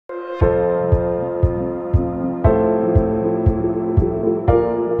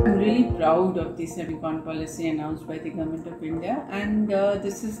Proud of the Semicon policy announced by the Government of India, and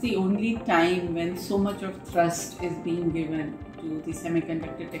this is the only time when so much of thrust is being given to the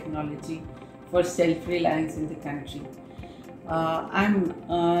semiconductor technology for self-reliance in the country. I'm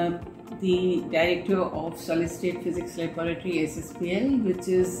the Director of Solid-State Physics Laboratory SSPL, which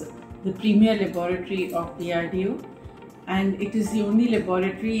is the premier laboratory of DRDO, and it is the only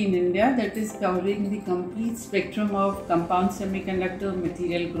laboratory in India that is covering the complete spectrum of compound semiconductor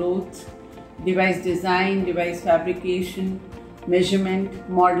material growth, device design, device fabrication, measurement,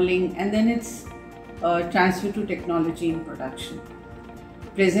 modeling, and then its transfer to technology in production.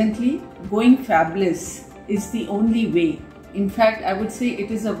 Presently, going fabless is the only way. In fact, I would say it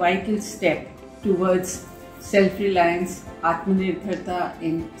is a vital step towards self-reliance, Atmanirbharta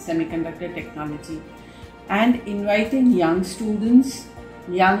in semiconductor technology, and inviting young students,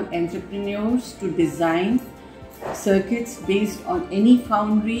 young entrepreneurs to design circuits based on any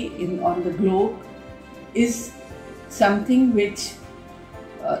foundry on the globe is something which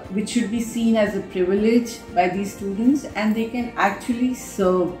should be seen as a privilege by these students, and they can actually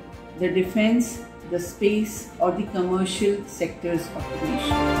serve the defense, the space, or the commercial sectors of the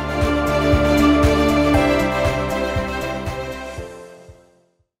nation.